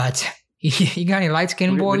these robots? You got any light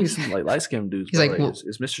skinned boys? We need some like light skinned dudes. He's like, well,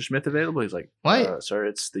 is Mr. Smith available? He's like, what? Sir,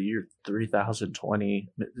 it's the year 3020.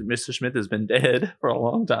 Mr. Smith has been dead for a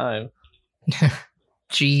long time.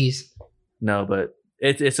 Jeez. No, but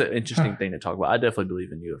it's an interesting thing to talk about. I definitely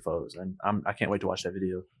believe in UFOs, and I can't wait to watch that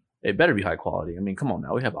video. It better be high quality. I mean, come on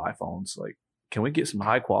now, we have iPhones. Like, can we get some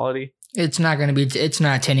high quality? It's not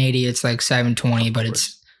 1080. It's like 720, but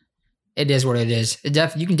it is what it is. You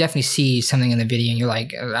can definitely see something in the video, and you're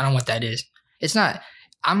like, I don't know what that is. It's not.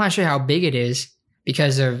 I'm not sure how big it is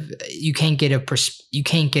because of you can't get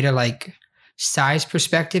a like size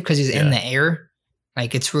perspective because he's in the air.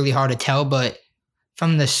 Like, it's really hard to tell, but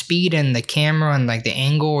from the speed and the camera and like the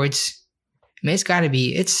angle, it's got to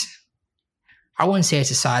be. I wouldn't say it's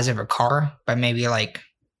the size of a car, but maybe like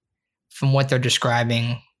from what they're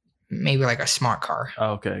describing, maybe like a smart car.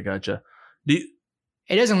 Okay, gotcha. It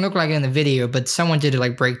doesn't look like it in the video, but someone did a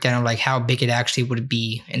like breakdown of like how big it actually would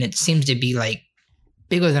be, and it seems to be like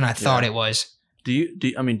bigger than I thought it was. Do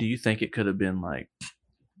you think it could have been like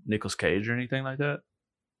Nicolas Cage or anything like that?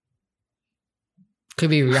 Could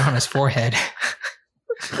be Rihanna's forehead.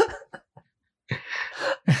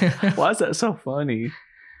 Why is that so funny?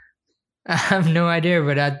 I have no idea,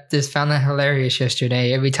 but I just found that hilarious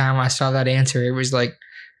yesterday. Every time I saw that answer, it was like,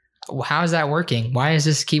 how is that working? Why does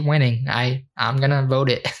this keep winning? I'm gonna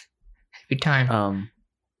vote it every time.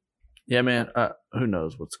 Yeah, man. Who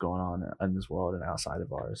knows what's going on in this world and outside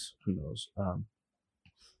of ours? Who knows?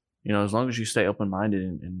 As long as you stay open minded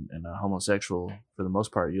and homosexual, for the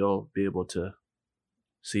most part, you'll be able to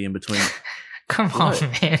see in between. Come on,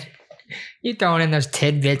 man. You throwing in those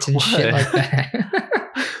tidbits and shit like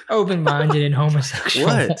that. Open minded and homosexual.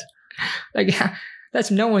 What? Like,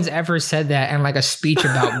 that's no one's ever said that in like a speech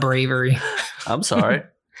about bravery. I'm sorry.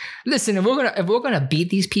 Listen, if we're gonna beat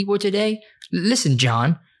these people today, listen,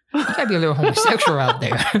 John, you gotta be a little homosexual out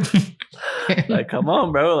there. Like, come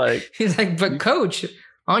on, bro. Like, he's like, but coach,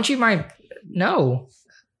 aren't you no? All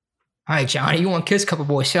right, Johnny, you want to kiss a couple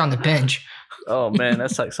boys? Sit on the bench. Oh man,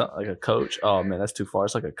 that's like something like a coach. Oh man, that's too far.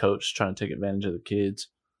 It's like a coach trying to take advantage of the kids.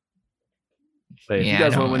 But if you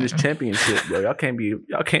guys want to win this championship, bro, y'all can't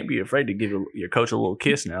be afraid to give your coach a little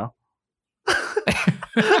kiss now.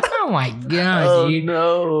 Oh my god, dude.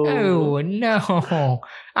 No. Oh no.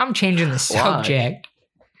 I'm changing the subject.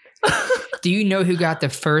 Do you know who got the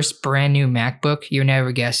first brand new MacBook? You'll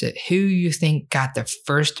never guess it. Who you think got the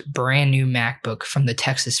first brand new MacBook from the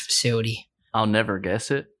Texas facility? I'll never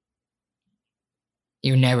guess it.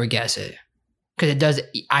 You'll never guess it. Because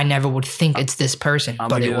I never would think it's this person,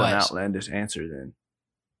 but it was. An outlandish answer then.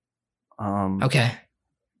 Okay.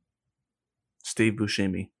 Steve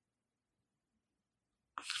Buscemi.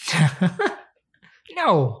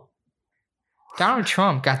 No. Donald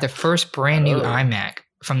Trump got the first brand new iMac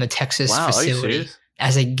from the Texas facility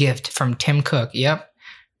as a gift from Tim Cook. Yep.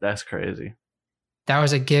 That's crazy. That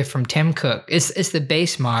was a gift from Tim Cook. It's the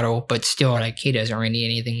base model, but still, like, he doesn't really need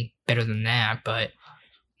anything better than that, but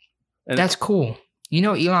that's cool. You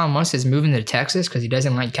know, Elon Musk is moving to Texas because he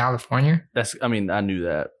doesn't like California. I knew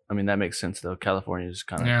that. I mean, that makes sense though. California's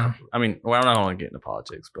kind of. Yeah. I mean, well, I don't want to get into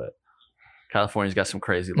politics, but California's got some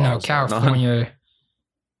crazy laws. No, California.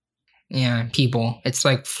 Yeah, people. It's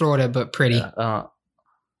like Florida, but pretty. Yeah, I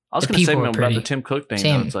was going to say about the Tim Cook thing.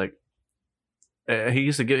 Though, it's like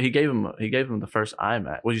he gave him the first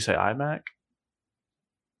iMac. What did you say, iMac?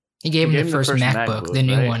 He gave him the first MacBook, the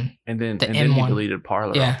new right? one, and then the then M1. he deleted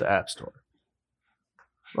Parler off the App Store.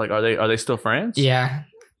 Like, are they still friends? Yeah,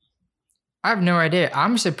 I have no idea.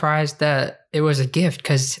 I'm surprised that it was a gift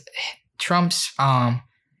because Trump's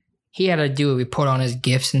he had to do a report on his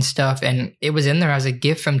gifts and stuff, and it was in there as a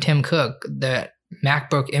gift from Tim Cook, the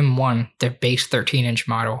MacBook M1, the base 13-inch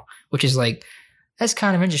model, which is like, that's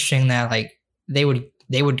kind of interesting that like they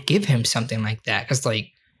would give him something like that because like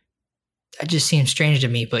that just seems strange to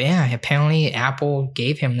me. But yeah, apparently Apple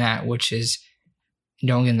gave him that, which is,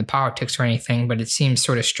 don't get into politics or anything, but it seems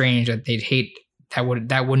sort of strange that they'd hate that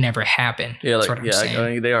would never happen. Yeah, like, I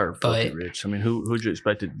mean, they are filthy rich. I mean, who'd you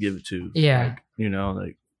expect to give it to? Yeah,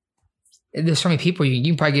 like, there's so many people you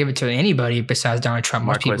can probably give it to anybody besides Donald Trump.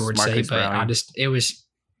 Most people would say, but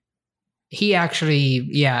he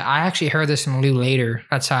actually, I actually heard this from Lou later.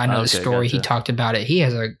 That's how I know the story. Gotcha. He talked about it.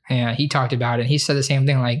 He talked about it. And he said the same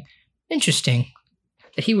thing, like, interesting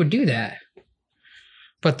that he would do that.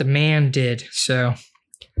 But the man did. So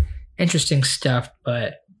interesting stuff.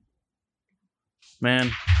 But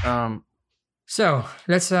man, So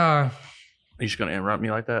let's Are you just gonna interrupt me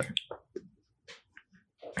like that?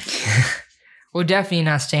 We're definitely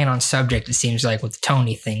not staying on subject, it seems like, with the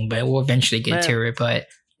Tony thing, but we'll eventually get to it. But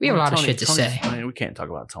we have a lot of shit to say. I mean, we can't talk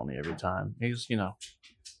about Tony every time. He's, he was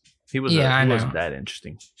he wasn't that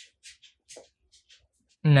interesting.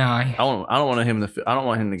 No, I don't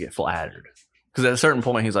want him to get flattered, because at a certain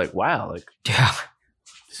point he's like, wow, like, yeah,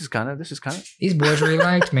 this is kind of these boys really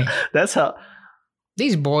liked me. That's how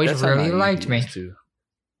these boys really liked me.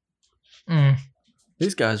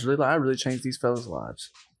 These guys I really changed these fellas'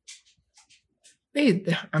 lives. He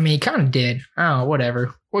kind of did. Oh,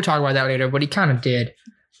 whatever. We'll talk about that later. But he kind of did.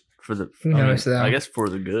 Who knows though? I guess for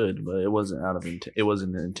the good, but it wasn't it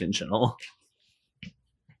wasn't intentional.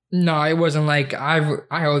 No, it wasn't like I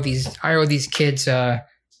owe these kids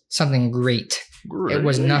something great. It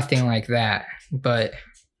was nothing like that. But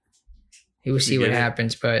we'll see what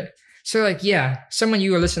happens. But so like, yeah, someone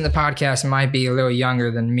you who listen to the podcast might be a little younger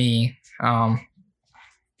than me.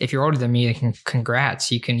 If you're older than me,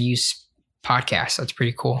 congrats. You can use podcasts. That's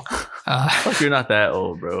pretty cool. Fuck, you're not that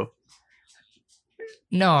old, bro.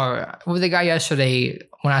 No, with the guy yesterday,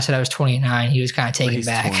 when I said I was 29, he was kind of taken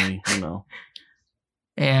back. 20,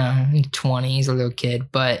 Yeah, he's 20. He's a little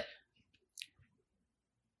kid. But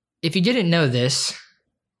if you didn't know this,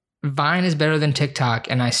 Vine is better than TikTok,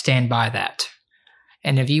 and I stand by that.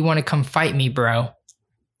 And if you want to come fight me, bro,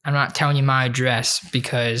 I'm not telling you my address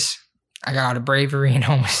because I got a lot of bravery and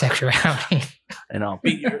homosexuality. And I'll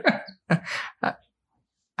beat you.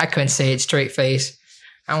 I couldn't say it straight face.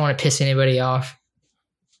 I don't want to piss anybody off.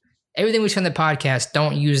 Everything we say on the podcast,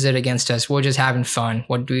 don't use it against us. We're just having fun.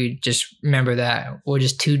 Just remember that. We're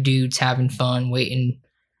just two dudes having fun, waiting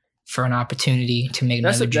for an opportunity to make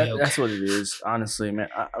another joke. That's what it is, honestly, man.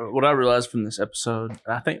 What I realized from this episode,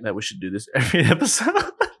 I think that we should do this every episode.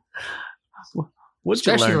 What'd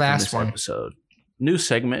you learn from this episode? New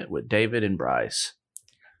segment with David and Bryce.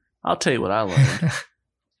 I'll tell you what I learned.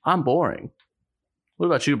 I'm boring. What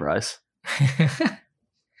about you, Bryce?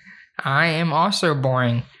 I am also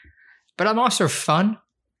boring, but I'm also fun.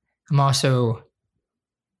 You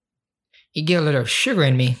get a little sugar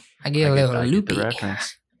in me. I get a little loopy. The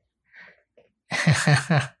reference.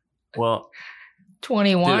 Well,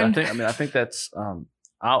 21. Dude, I think that's.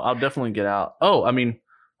 I'll definitely get out. Oh, I mean,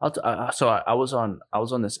 I was on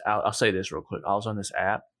this. I'll say this real quick. I was on this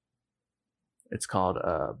app. It's called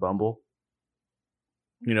Bumble.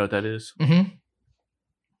 You know what that is? Mm-hmm.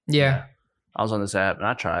 Yeah. I was on this app and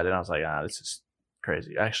I tried it. And I was like, this is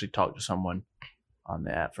crazy. I actually talked to someone on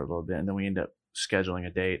the app for a little bit, and then we ended up scheduling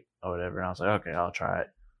a date or whatever. And I was like, okay, I'll try it.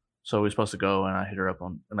 So we were supposed to go, and I hit her up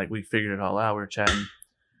and we figured it all out. We were chatting,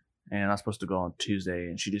 and I was supposed to go on Tuesday,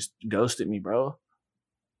 and she just ghosted me, bro.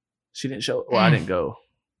 She didn't show. Well, I didn't go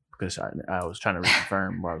because I was trying to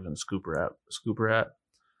reconfirm where I was going to scoop her at,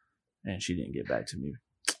 and she didn't get back to me.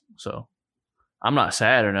 So I'm not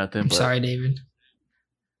sad or nothing. I'm sorry, David.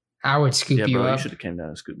 I would scoop you bro, up. You should have came down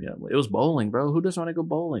and scooped me up. It was bowling, bro. Who doesn't want to go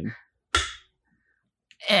bowling?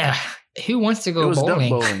 Yeah. Who wants to go bowling?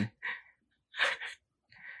 It was duck bowling.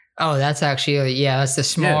 Oh, that's actually, that's the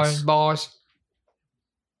small balls.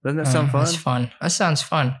 Doesn't that sound fun? That's fun. That sounds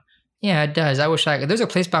fun. Yeah, it does. I wish there's a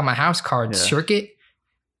place by my house called Circuit.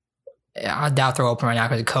 I doubt they're open right now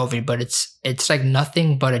because of COVID, but it's like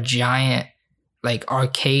nothing but a giant like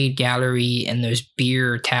arcade gallery, and there's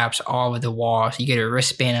beer taps all over the wall. So you get a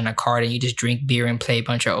wristband and a card, and you just drink beer and play a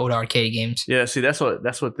bunch of old arcade games. Yeah, see, that's what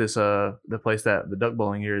this the place that the duck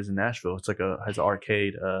bowling here is in Nashville. It's like has an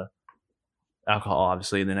arcade, alcohol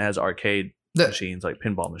obviously, and then it has arcade machines like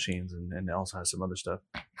pinball machines, and it also has some other stuff.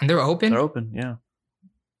 And they're open. They're open, yeah.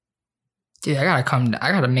 Dude, I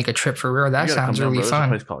gotta make a trip for real. That sounds really fun.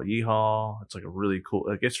 There's a place called Yeehaw. It's like a really cool.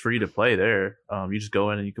 Like it's free to play there. You just go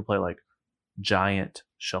in and you can play like giant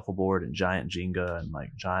shuffleboard and giant Jenga and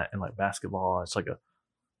like giant and like basketball. It's like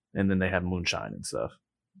and then they have moonshine and stuff.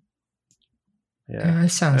 Yeah,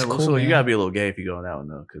 that sounds cool. So you gotta be a little gay if you go on that one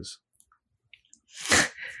though, because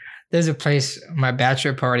there's a place, my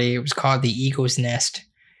bachelor party. It was called the Eagle's Nest,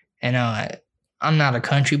 and I'm not a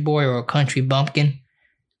country boy or a country bumpkin.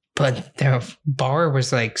 But their bar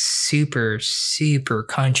was like super, super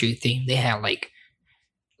country themed. They had like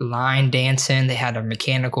line dancing. They had a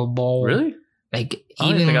mechanical bull. Really? Like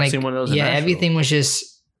I've seen one of those. Everything was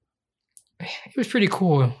just. It was pretty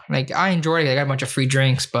cool. Like I enjoyed it. I got a bunch of free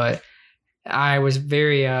drinks, but I was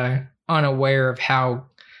very unaware of how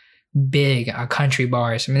big a country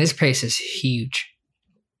bar is. I mean, this place is huge.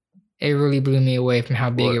 It really blew me away from how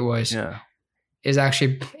big it was. Yeah.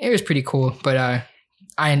 It was pretty cool, but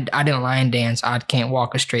I didn't line dance. I can't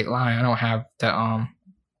walk a straight line. I don't have the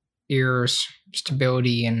ears,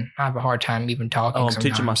 stability, and I have a hard time even talking. Oh, I'm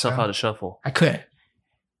teaching myself how to shuffle. I couldn't.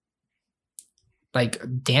 Like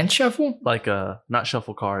dance shuffle? Like not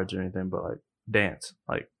shuffle cards or anything, but like dance.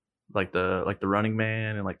 Like the Running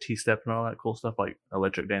Man and like T-step and all that cool stuff, like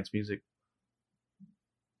electric dance music.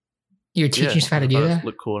 You're teaching yourself how to do that?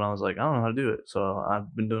 Look cool, and I was like, I don't know how to do it, so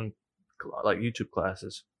I've been doing like YouTube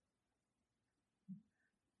classes.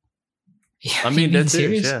 Yeah, I mean, that's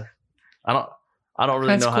serious. Yeah, I don't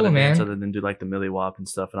really know how to dance other than do like the Millie Wop and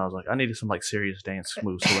stuff. And I was like, I needed some like serious dance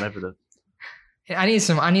moves. So whenever I need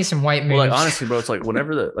some white moves. Well, like honestly, bro, it's like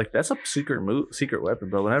whenever that's a secret weapon,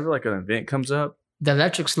 bro. Whenever like an event comes up, the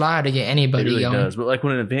electric slide to get anybody it really going. does. But like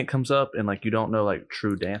when an event comes up and like you don't know like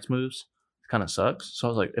true dance moves, it kind of sucks. So I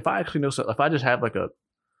was like, if I actually know, if I just have like a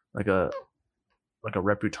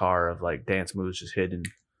repertoire of like dance moves just hidden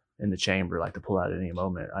in the chamber, like to pull out at any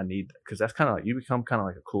moment, I need, because that's kind of like, you become kind of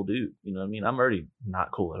like a cool dude. You know what I mean? I'm already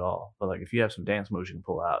not cool at all, but like if you have some dance moves you can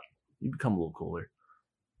pull out, you become a little cooler.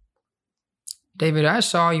 David, I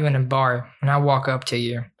saw you in a bar and I walk up to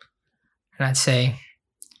you and I'd say,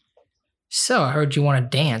 so I heard you want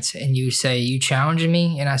to dance, and you say, you challenging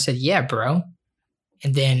me? And I said, yeah, bro.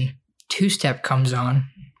 And then two-step comes on.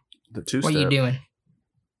 The two-step? What are you doing?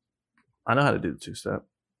 I know how to do the two-step.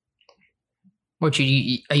 What are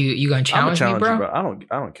you going to challenge me, bro? You, bro?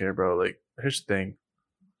 I don't care, bro. Like, here's the thing.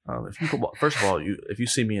 If you go, first of all, if you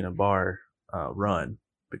see me in a bar, run,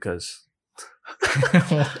 because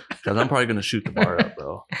I'm probably gonna shoot the bar up,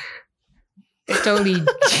 bro. It totally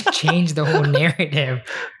changed the whole narrative.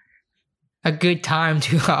 A good time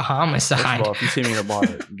to a homicide. First of all, if you see me in a bar,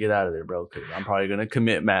 get out of there, bro. Because I'm probably gonna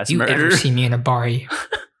commit mass murder. You ever see me in a bar?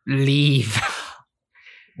 Leave.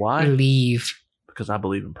 Why? Leave. Because I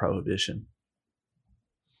believe in prohibition.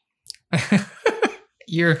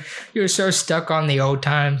 You're so stuck on the old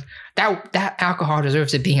times. That alcohol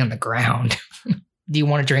deserves to be on the ground. Do you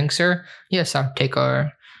want a drink, sir? Yes, I'll take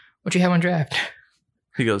what you have on draft.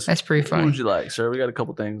 He goes, that's pretty fun. What would you like, sir? We got a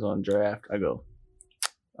couple things on draft. I go,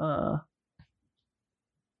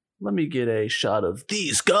 let me get a shot of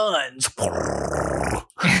these guns.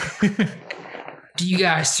 Do you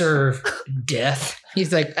guys serve death?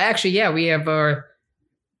 He's like, actually, yeah, we have our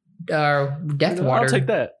death water. I'll take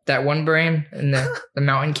that. That one brand in the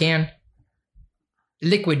mountain can.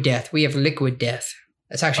 Liquid death. We have liquid death.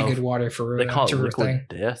 That's actually good water for real. They call it liquid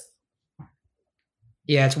death?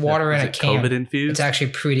 Yeah, it's water in a can. COVID infused? It's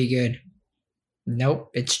actually pretty good.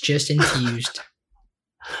 Nope, it's just infused.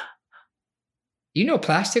 You know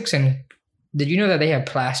plastics, and did you know that they have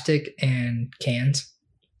plastic and cans?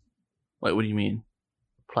 Wait, what do you mean?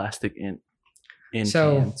 Plastic in cans?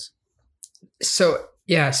 So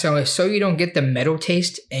you don't get the metal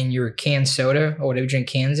taste in your canned soda or whatever you drink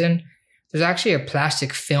cans in, there's actually a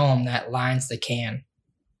plastic film that lines the can.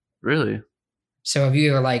 Really? So if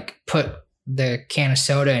you like put the can of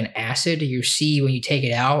soda in acid, you see when you take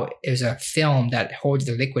it out, there's a film that holds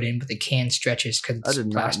the liquid in, but the can stretches because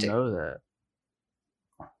it's plastic. I did not know that.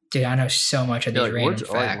 Dude, I know so much of these random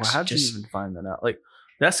facts. How'd you even find that out? Like,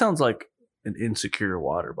 that sounds like an insecure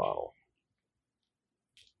water bottle.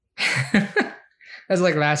 That's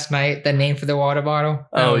like last night, the name for the water bottle.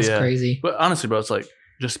 That was crazy. But honestly, bro, it's like,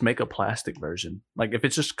 just make a plastic version. Like, if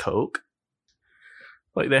it's just Coke,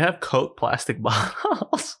 like they have Coke plastic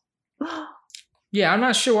bottles. Yeah, I'm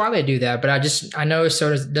not sure why they do that, but I know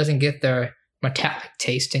soda doesn't get the metallic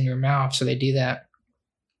taste in your mouth, so they do that.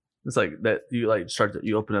 It's like that you like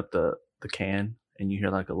you open up the can and you hear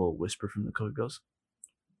like a little whisper from the Coke. It goes,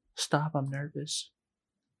 "Stop, I'm nervous."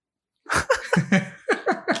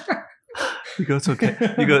 You go, it's okay.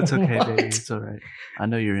 It's okay, baby. It's all right. I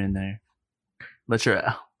know you're in there. Let your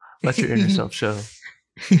inner self show.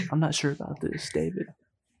 I'm not sure about this, David.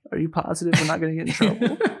 Are you positive we're not going to get in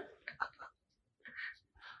trouble?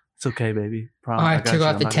 It's okay, baby. Promise. I took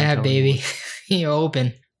off the tab, baby. You're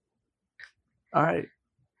open. All right.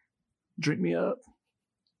 Drink me up.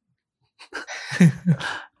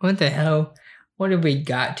 What the hell? What did we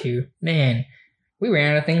got to? Man, we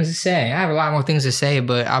ran out of things to say. I have a lot more things to say,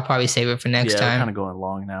 but I'll probably save it for next time. Yeah, we're kind of going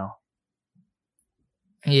long now.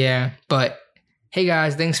 Yeah, but hey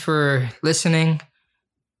guys, thanks for listening.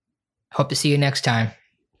 Hope to see you next time.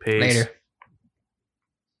 Peace. Later.